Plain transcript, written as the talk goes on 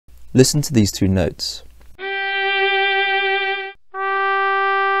Listen to these two notes.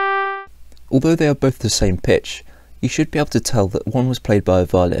 Although they are both the same pitch, you should be able to tell that one was played by a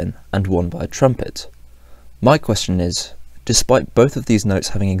violin and one by a trumpet. My question is, despite both of these notes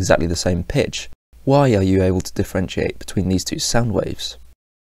having exactly the same pitch, why are you able to differentiate between these two sound waves?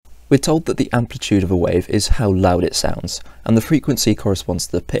 We're told that the amplitude of a wave is how loud it sounds, and the frequency corresponds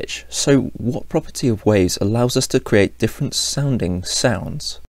to the pitch, so what property of waves allows us to create different sounding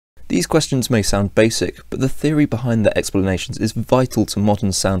sounds? These questions may sound basic, but the theory behind their explanations is vital to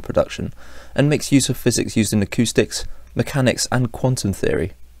modern sound production, and makes use of physics used in acoustics, mechanics, and quantum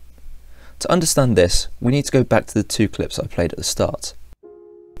theory. To understand this, we need to go back to the two clips I played at the start.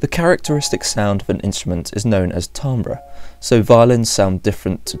 The characteristic sound of an instrument is known as timbre, so violins sound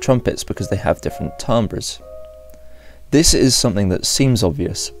different to trumpets because they have different timbres. This is something that seems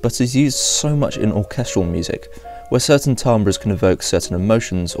obvious, but is used so much in orchestral music, where certain timbres can evoke certain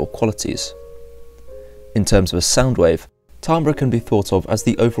emotions or qualities. In terms of a sound wave, timbre can be thought of as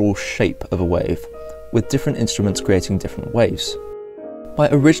the overall shape of a wave, with different instruments creating different waves. My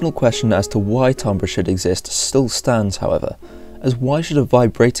original question as to why timbre should exist still stands, however, as why should a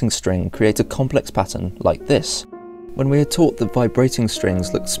vibrating string create a complex pattern like this, when we are taught that vibrating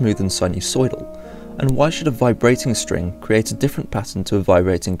strings look smooth and sinusoidal, and why should a vibrating string create a different pattern to a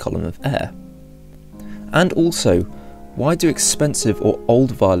vibrating column of air? And also, why do expensive or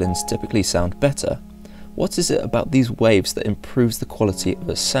old violins typically sound better? What is it about these waves that improves the quality of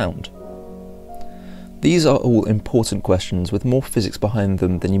a sound? These are all important questions with more physics behind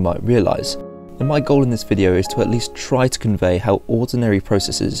them than you might realise, and my goal in this video is to at least try to convey how ordinary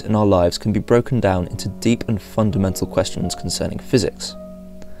processes in our lives can be broken down into deep and fundamental questions concerning physics.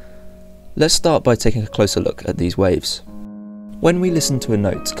 Let's start by taking a closer look at these waves. When we listen to a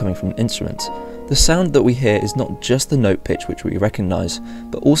note coming from an instrument, the sound that we hear is not just the note pitch which we recognise,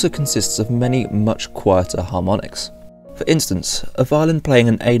 but also consists of many much quieter harmonics. For instance, a violin playing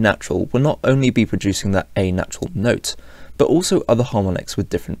an A natural will not only be producing that A natural note, but also other harmonics with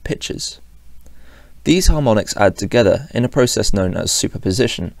different pitches. These harmonics add together in a process known as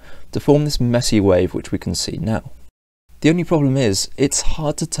superposition to form this messy wave which we can see now. The only problem is, it's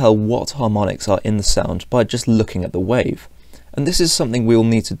hard to tell what harmonics are in the sound by just looking at the wave, and this is something we will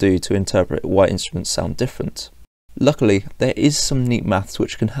need to do to interpret why instruments sound different. Luckily, there is some neat maths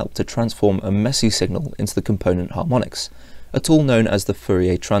which can help to transform a messy signal into the component harmonics, a tool known as the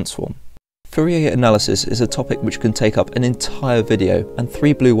Fourier Transform. Fourier analysis is a topic which can take up an entire video, and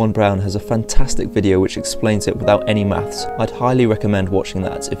 3 Blue 1 Brown has a fantastic video which explains it without any maths. I'd highly recommend watching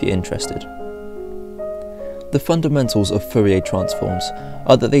that if you're interested. The fundamentals of Fourier transforms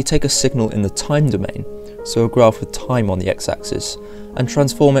are that they take a signal in the time domain, so a graph with time on the x-axis, and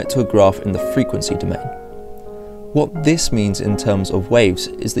transform it to a graph in the frequency domain. What this means in terms of waves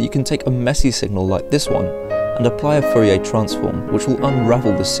is that you can take a messy signal like this one and apply a Fourier transform which will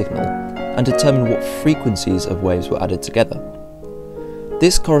unravel the signal and determine what frequencies of waves were added together.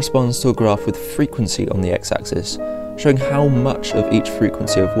 This corresponds to a graph with frequency on the x-axis, showing how much of each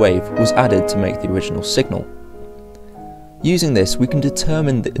frequency of wave was added to make the original signal. Using this, we can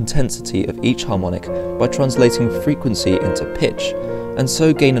determine the intensity of each harmonic by translating frequency into pitch, and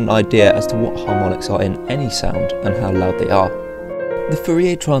so gain an idea as to what harmonics are in any sound and how loud they are. The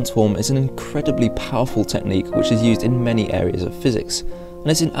Fourier transform is an incredibly powerful technique which is used in many areas of physics,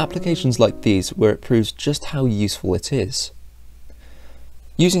 and it's in applications like these where it proves just how useful it is.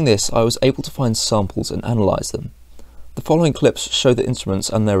 Using this, I was able to find samples and analyse them. The following clips show the instruments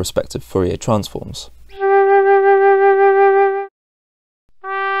and their respective Fourier transforms.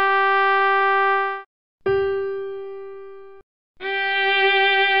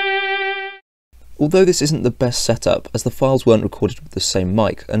 Although this isn't the best setup, as the files weren't recorded with the same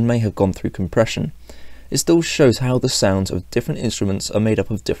mic and may have gone through compression, it still shows how the sounds of different instruments are made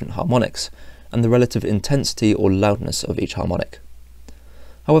up of different harmonics, and the relative intensity or loudness of each harmonic.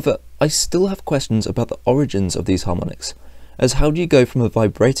 However, I still have questions about the origins of these harmonics, as how do you go from a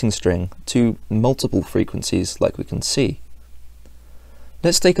vibrating string to multiple frequencies like we can see?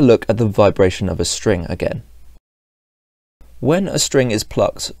 Let's take a look at the vibration of a string again. When a string is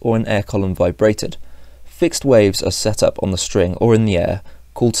plucked or an air column vibrated, fixed waves are set up on the string or in the air,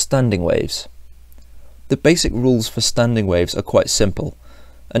 called standing waves. The basic rules for standing waves are quite simple.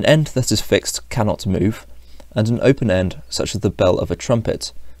 An end that is fixed cannot move, and an open end, such as the bell of a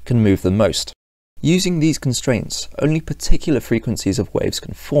trumpet, can move the most. Using these constraints, only particular frequencies of waves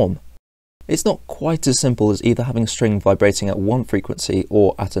can form. It's not quite as simple as either having a string vibrating at one frequency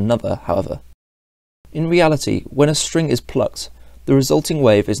or at another, however. In reality, when a string is plucked, the resulting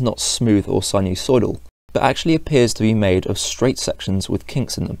wave is not smooth or sinusoidal, but actually appears to be made of straight sections with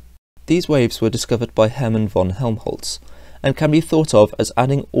kinks in them. These waves were discovered by Hermann von Helmholtz, and can be thought of as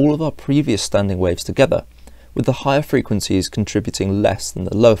adding all of our previous standing waves together, with the higher frequencies contributing less than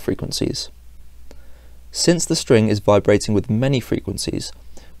the lower frequencies. Since the string is vibrating with many frequencies,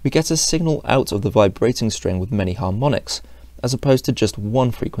 we get a signal out of the vibrating string with many harmonics, as opposed to just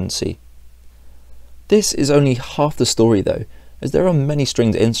one frequency. This is only half the story though, as there are many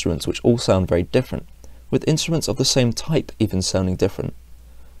stringed instruments which all sound very different, with instruments of the same type even sounding different.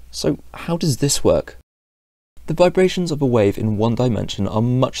 So how does this work? The vibrations of a wave in one dimension are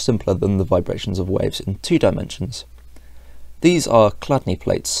much simpler than the vibrations of waves in two dimensions. These are Cladney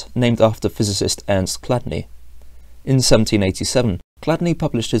Plates, named after physicist Ernst Cladney. In 1787, Cladney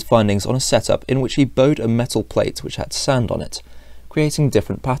published his findings on a setup in which he bowed a metal plate which had sand on it, creating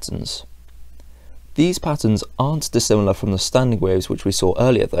different patterns. These patterns aren't dissimilar from the standing waves which we saw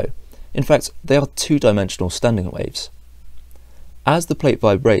earlier though. In fact, they are two-dimensional standing waves. As the plate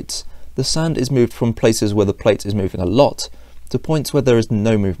vibrates, the sand is moved from places where the plate is moving a lot to points where there is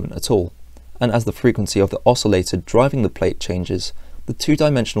no movement at all, and as the frequency of the oscillator driving the plate changes, the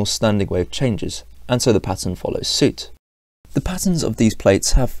two-dimensional standing wave changes, and so the pattern follows suit. The patterns of these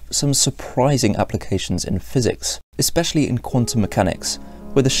plates have some surprising applications in physics, especially in quantum mechanics,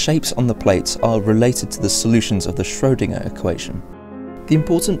 where the shapes on the plates are related to the solutions of the Schrödinger equation. The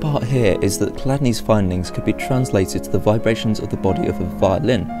important part here is that Cladney's findings could be translated to the vibrations of the body of a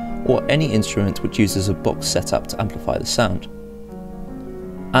violin, or any instrument which uses a box setup to amplify the sound.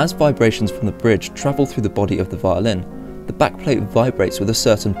 As vibrations from the bridge travel through the body of the violin, the backplate vibrates with a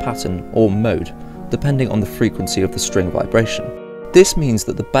certain pattern, or mode, depending on the frequency of the string vibration. This means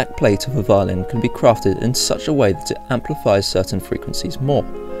that the backplate of a violin can be crafted in such a way that it amplifies certain frequencies more,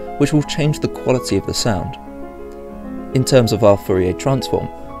 which will change the quality of the sound. In terms of our Fourier Transform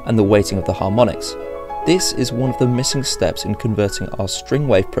and the weighting of the harmonics, this is one of the missing steps in converting our string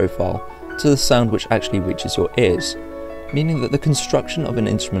wave profile to the sound which actually reaches your ears, meaning that the construction of an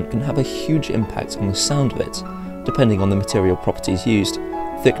instrument can have a huge impact on the sound of it, depending on the material properties used,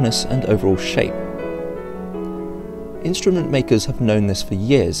 thickness and overall shape. Instrument makers have known this for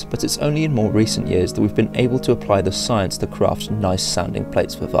years, but it's only in more recent years that we've been able to apply the science to craft nice sounding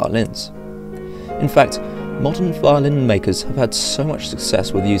plates for violins. In fact, modern violin makers have had so much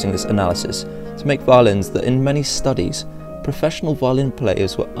success with using this analysis to make violins that in many studies, professional violin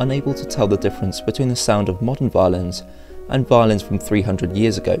players were unable to tell the difference between the sound of modern violins and violins from 300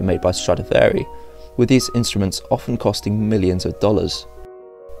 years ago made by Stradivari, with these instruments often costing millions of dollars.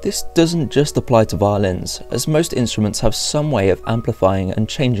 This doesn't just apply to violins, as most instruments have some way of amplifying and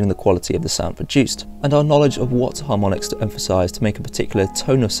changing the quality of the sound produced, and our knowledge of what harmonics to emphasize to make a particular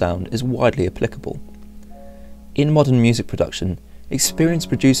tone of sound is widely applicable. In modern music production, experienced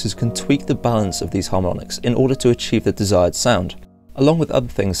producers can tweak the balance of these harmonics in order to achieve the desired sound, along with other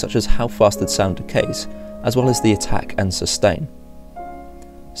things such as how fast the sound decays, as well as the attack and sustain.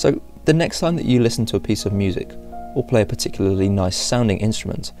 So, the next time that you listen to a piece of music, or play a particularly nice sounding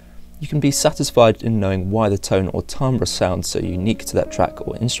instrument, you can be satisfied in knowing why the tone or timbre sounds so unique to that track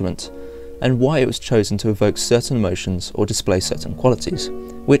or instrument, and why it was chosen to evoke certain emotions or display certain qualities,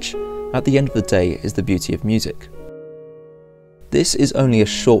 which, at the end of the day, is the beauty of music. This is only a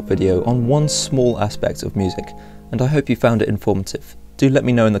short video on one small aspect of music, and I hope you found it informative. Do let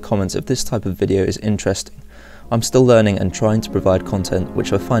me know in the comments if this type of video is interesting. I'm still learning and trying to provide content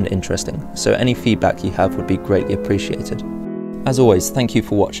which I find interesting, so any feedback you have would be greatly appreciated. As always, thank you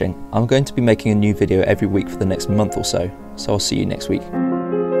for watching. I'm going to be making a new video every week for the next month or so I'll see you next week.